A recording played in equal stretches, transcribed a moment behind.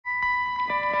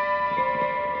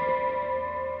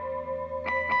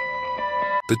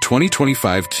The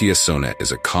 2025 Kia Sonet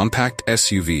is a compact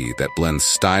SUV that blends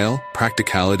style,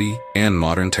 practicality, and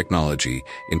modern technology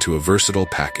into a versatile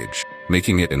package,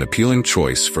 making it an appealing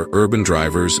choice for urban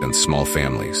drivers and small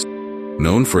families.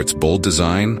 Known for its bold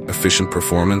design, efficient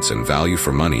performance, and value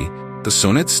for money, the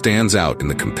Sonet stands out in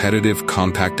the competitive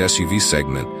compact SUV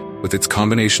segment with its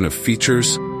combination of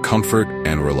features, comfort,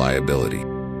 and reliability.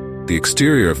 The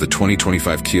exterior of the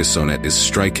 2025 Kia Sonet is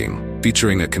striking,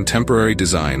 featuring a contemporary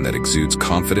design that exudes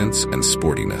confidence and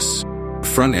sportiness. The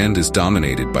front end is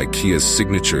dominated by Kia's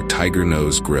signature tiger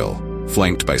nose grille,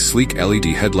 flanked by sleek LED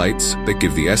headlights that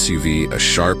give the SUV a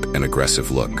sharp and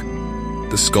aggressive look.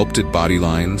 The sculpted body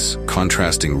lines,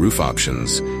 contrasting roof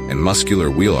options, and muscular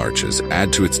wheel arches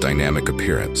add to its dynamic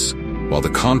appearance, while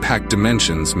the compact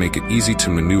dimensions make it easy to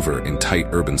maneuver in tight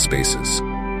urban spaces.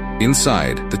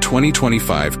 Inside, the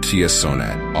 2025 Kia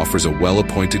Sonet offers a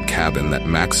well-appointed cabin that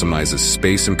maximizes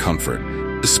space and comfort,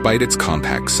 despite its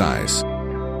compact size.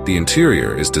 The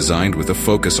interior is designed with a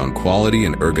focus on quality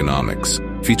and ergonomics,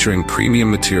 featuring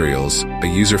premium materials, a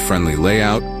user-friendly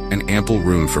layout, and ample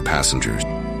room for passengers.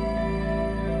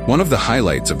 One of the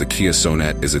highlights of the Kia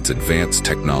Sonet is its advanced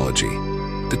technology.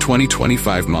 The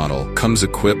 2025 model comes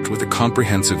equipped with a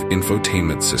comprehensive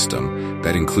infotainment system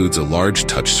that includes a large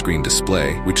touchscreen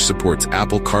display which supports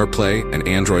Apple CarPlay and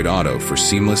Android Auto for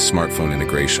seamless smartphone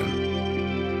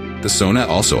integration. The Sonet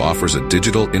also offers a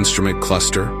digital instrument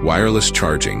cluster, wireless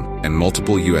charging, and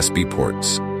multiple USB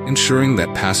ports, ensuring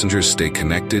that passengers stay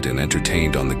connected and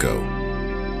entertained on the go.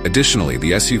 Additionally,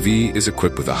 the SUV is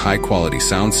equipped with a high-quality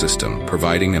sound system,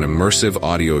 providing an immersive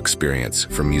audio experience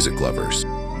for music lovers.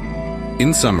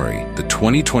 In summary, the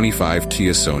 2025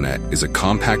 Kia Sonet is a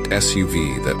compact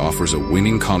SUV that offers a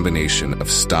winning combination of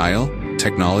style,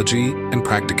 technology, and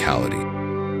practicality.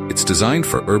 It's designed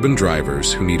for urban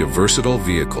drivers who need a versatile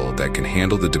vehicle that can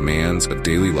handle the demands of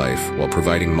daily life while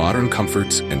providing modern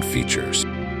comforts and features.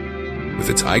 With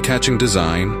its eye-catching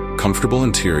design, comfortable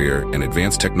interior, and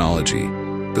advanced technology,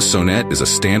 the Sonet is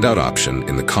a standout option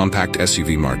in the compact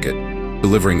SUV market,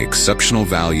 delivering exceptional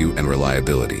value and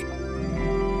reliability.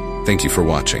 Thank you for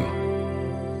watching.